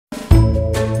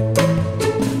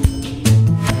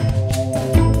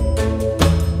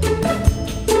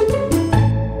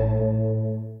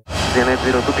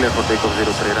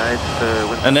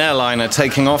An airliner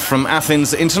taking off from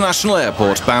Athens International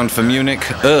Airport bound for Munich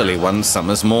early one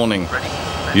summer's morning.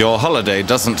 Your holiday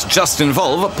doesn't just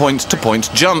involve a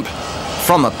point-to-point jump.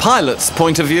 From a pilot's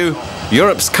point of view,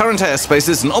 Europe's current airspace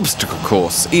is an obstacle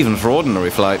course, even for ordinary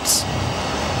flights.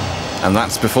 And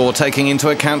that's before taking into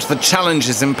account the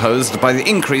challenges imposed by the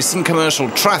increase in commercial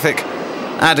traffic,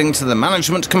 adding to the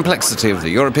management complexity of the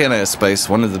European airspace,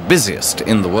 one of the busiest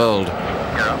in the world.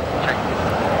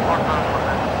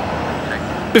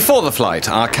 Before the flight,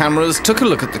 our cameras took a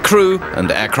look at the crew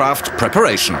and aircraft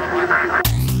preparation.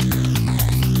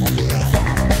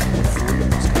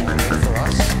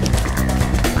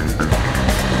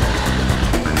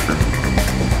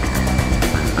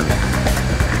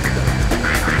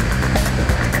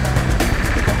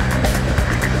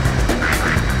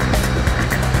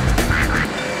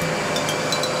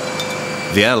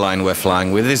 The airline we're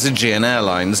flying with is Aegean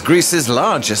Airlines, Greece's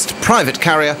largest private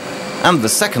carrier and the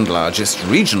second largest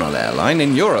regional airline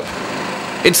in Europe.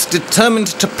 It's determined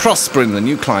to prosper in the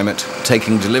new climate,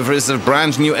 taking deliveries of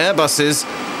brand new Airbuses,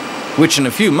 which in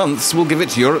a few months will give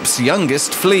it Europe's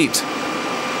youngest fleet.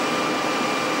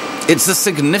 It's a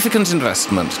significant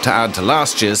investment to add to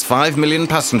last year's 5 million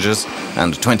passengers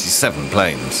and 27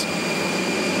 planes.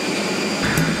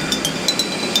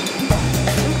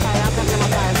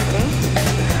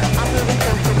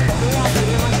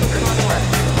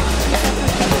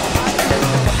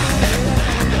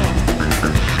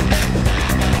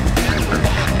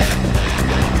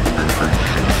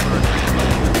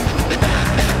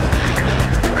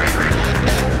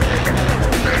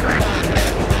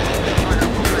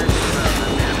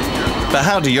 But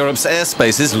how do Europe's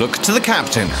airspaces look to the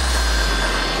captain?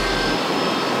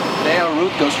 Our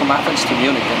route goes from Athens to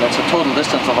Munich, and that's a total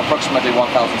distance of approximately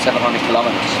 1,700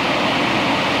 kilometers.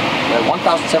 The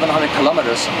 1,700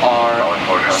 kilometers are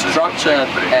structured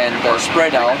and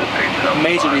spread out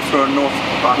majorly through a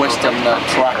northwestern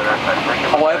track.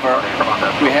 However,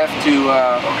 we have to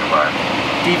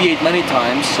deviate many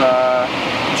times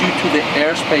due to the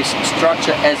airspace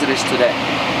structure as it is today,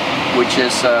 which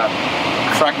is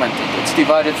fragmented. It's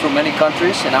divided through many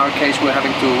countries. In our case, we're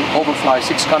having to overfly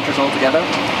 6 countries altogether.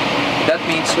 That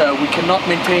means we cannot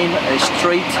maintain a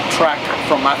straight track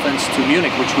from Athens to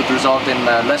Munich, which would result in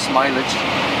less mileage.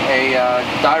 A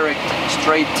direct,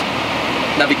 straight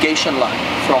navigation line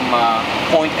from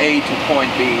point A to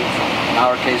point B, in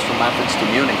our case from Athens to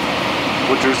Munich,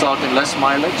 would result in less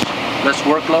mileage, less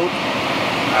workload,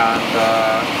 and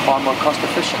far more cost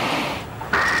efficient.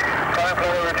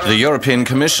 The European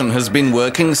Commission has been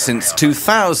working since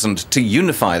 2000 to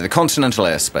unify the continental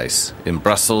airspace. In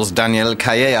Brussels, Daniel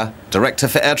Calleja, Director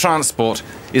for Air Transport,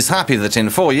 is happy that in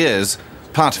 4 years,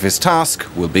 part of his task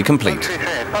will be complete.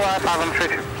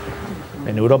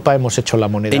 In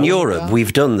Europe,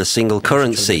 we've done the single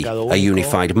currency, a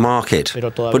unified market,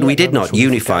 but we did not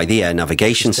unify the air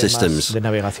navigation systems.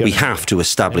 We have to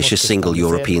establish a single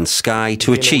European sky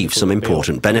to achieve some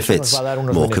important benefits: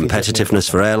 more competitiveness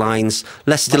for airlines,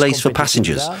 less delays for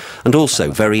passengers, and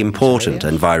also very important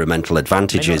environmental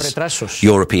advantages.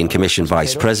 European Commission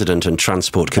Vice President and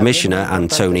Transport Commissioner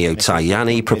Antonio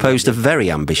Tajani proposed a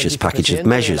very ambitious package of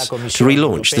measures to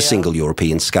relaunch the single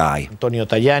European sky.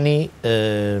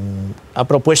 Ha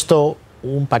propuesto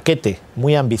un paquete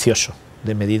muy ambicioso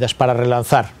de medidas para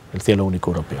relanzar el cielo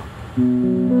único europeo.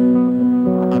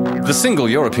 The single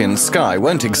European sky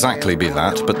won't exactly be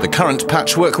that, but the current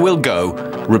patchwork will go,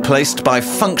 replaced by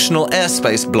functional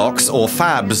airspace blocks or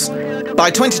FABs.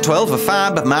 By 2012, a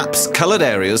FAB maps coloured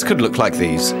areas could look like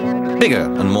these,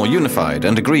 bigger and more unified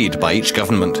and agreed by each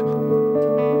government.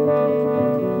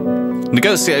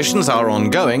 Negotiations are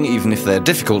ongoing, even if they're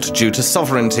difficult due to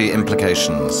sovereignty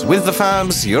implications. With the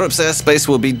FABs, Europe's airspace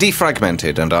will be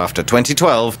defragmented, and after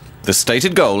 2012, the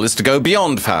stated goal is to go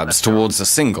beyond FABs towards a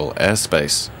single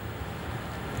airspace.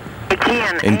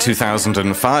 In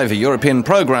 2005, a European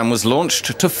programme was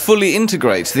launched to fully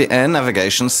integrate the air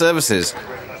navigation services.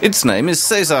 Its name is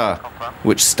SESAR,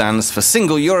 which stands for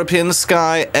Single European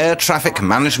Sky Air Traffic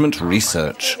Management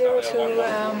Research.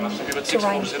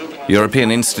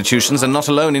 European institutions are not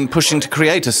alone in pushing to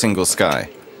create a single sky.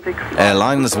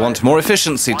 Airlines want more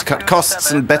efficiency to cut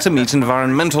costs and better meet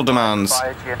environmental demands.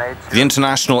 The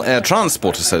International Air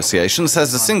Transport Association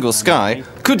says a single sky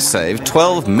could save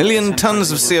 12 million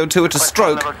tons of CO2 at a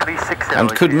stroke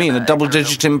and could mean a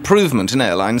double-digit improvement in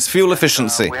airlines' fuel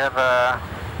efficiency.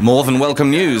 More than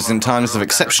welcome news in times of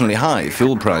exceptionally high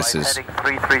fuel prices.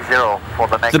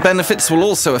 The benefits will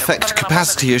also affect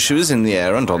capacity issues in the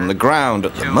air and on the ground.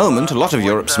 At the moment, a lot of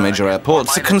Europe's major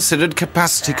airports are considered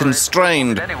capacity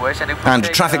constrained, and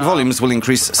traffic volumes will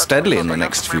increase steadily in the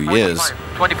next few years.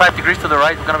 25 degrees to the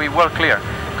right, we're going to be well clear.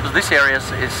 This area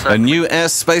is a new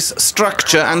airspace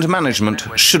structure and management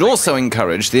should also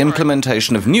encourage the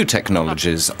implementation of new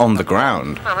technologies on the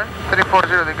ground. I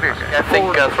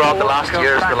think throughout the last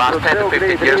years, the last 10 to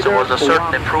 15 years, there was a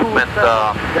certain improvement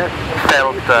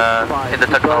felt in the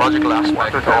technological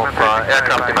aspect of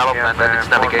aircraft development and its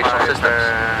navigational systems.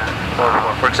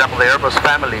 For example, the Airbus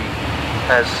family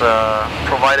has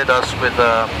provided us with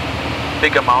a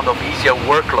big amount of easier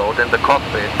workload in the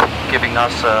cockpit, giving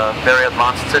us very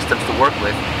advanced systems to work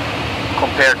with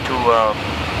compared to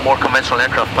more conventional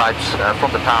aircraft types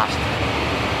from the past.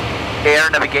 Air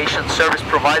navigation service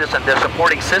providers and their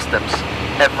supporting systems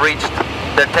have reached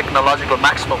their technological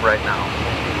maximum right now.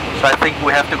 So I think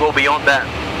we have to go beyond that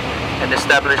and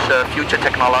establish future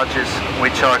technologies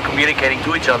which are communicating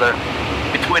to each other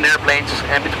between airplanes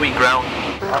and between ground.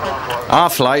 Our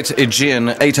flight, Aegean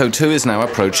 802, is now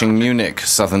approaching Munich.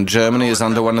 Southern Germany is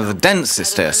under one of the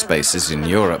densest airspaces in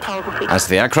Europe. As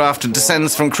the aircraft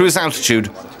descends from cruise altitude,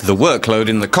 the workload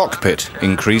in the cockpit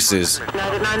increases.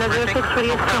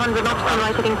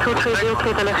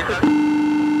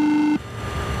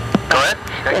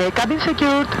 Cabin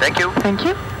secured. Thank you. Thank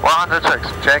you.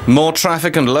 106. Check. More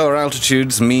traffic and lower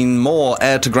altitudes mean more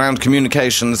air-to-ground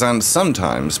communications and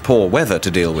sometimes poor weather to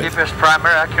deal with. GPS primer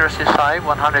accuracy is high.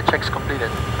 100 checks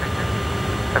completed.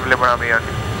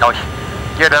 No.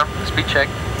 Gear down. Speed check.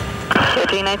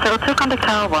 3902, contact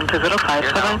tower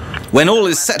 1205. When all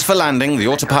is set for landing, the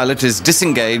autopilot is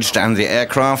disengaged and the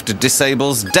aircraft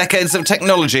disables decades of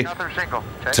technology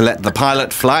to let the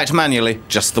pilot fly it manually,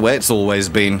 just the way it's always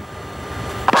been.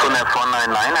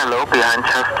 499, hello, behind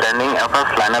just landing, Airbus,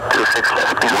 line up 26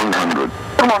 left, 100.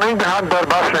 Good morning, behind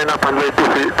Airbus, line up runway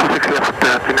 26 left,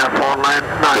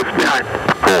 499, behind.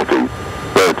 40,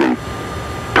 30,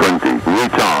 20,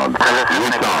 retard,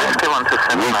 retard,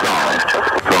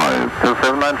 5,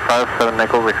 2795, 7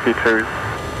 Echo, Whiskey 2.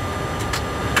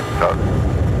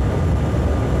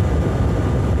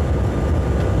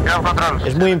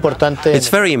 It's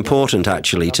very important,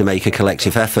 actually, to make a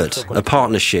collective effort, a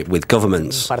partnership with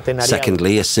governments.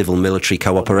 Secondly, a civil-military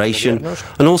cooperation,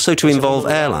 and also to involve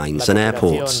airlines and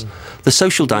airports. The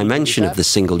social dimension of the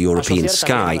single European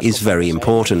sky is very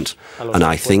important, and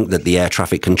I think that the air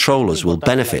traffic controllers will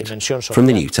benefit from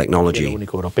the new technology.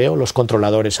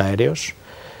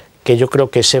 Que yo creo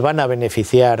que se van a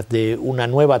beneficiar de una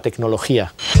nueva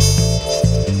tecnología.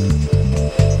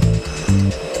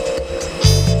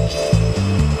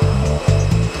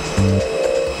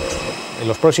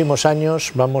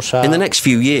 In the next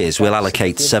few years, we'll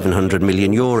allocate €700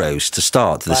 million to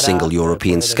start the single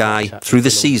European sky through the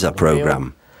CESAR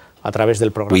programme.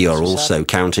 We are also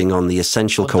counting on the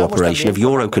essential cooperation of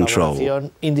EuroControl,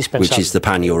 which is the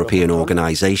pan-European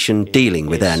organisation dealing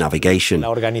with air navigation.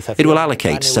 It will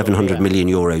allocate €700 million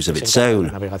of its own.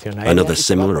 Another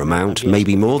similar amount,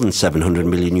 maybe more than €700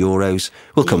 million,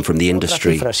 will come from the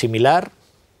industry.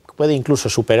 Puede incluso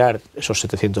superar esos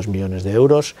 700 millones de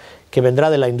euros que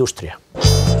vendrá de la industria.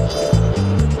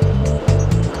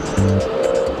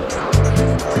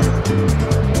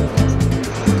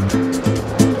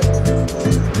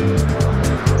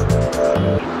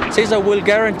 CESAR will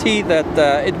guarantee that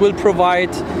it will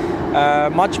provide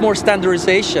much more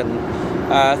standardization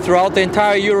throughout the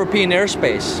entire European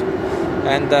airspace,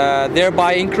 and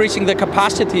thereby increasing the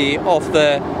capacity of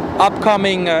the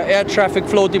upcoming air traffic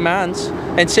flow demands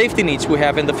and safety needs we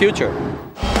have in the future.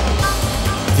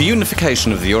 The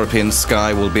unification of the European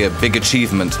sky will be a big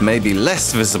achievement, maybe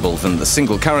less visible than the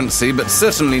single currency, but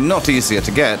certainly not easier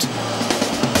to get.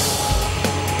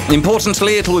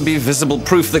 Importantly, it will be visible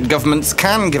proof that governments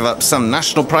can give up some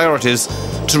national priorities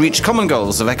to reach common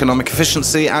goals of economic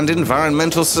efficiency and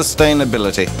environmental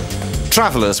sustainability.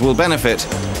 Travellers will benefit,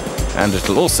 and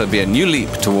it'll also be a new leap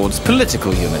towards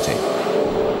political unity.